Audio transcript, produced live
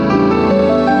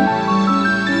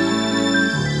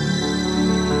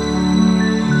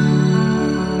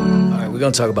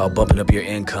going to talk about bumping up your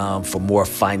income for more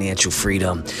financial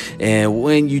freedom. And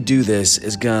when you do this,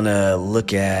 it's going to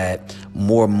look at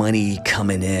more money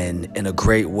coming in a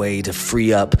great way to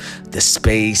free up the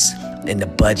space and the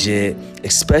budget,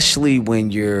 especially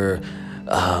when you're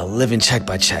living check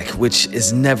by check, which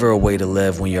is never a way to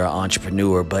live when you're an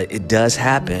entrepreneur, but it does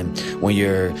happen when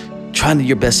you're trying to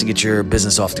your best to get your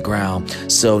business off the ground.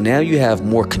 So now you have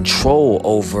more control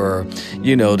over,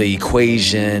 the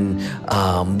equation,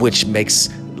 which makes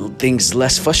things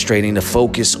less frustrating to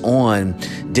focus on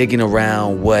digging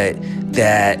around what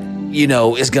that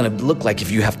is going to look like if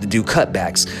you have to do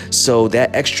cutbacks. So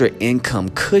that extra income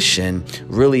cushion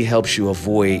really helps you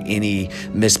avoid any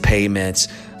missed payments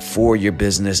for your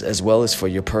business as well as for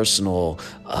your personal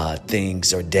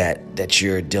things or debt that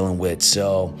you're dealing with.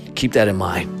 So keep that in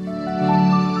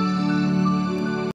mind.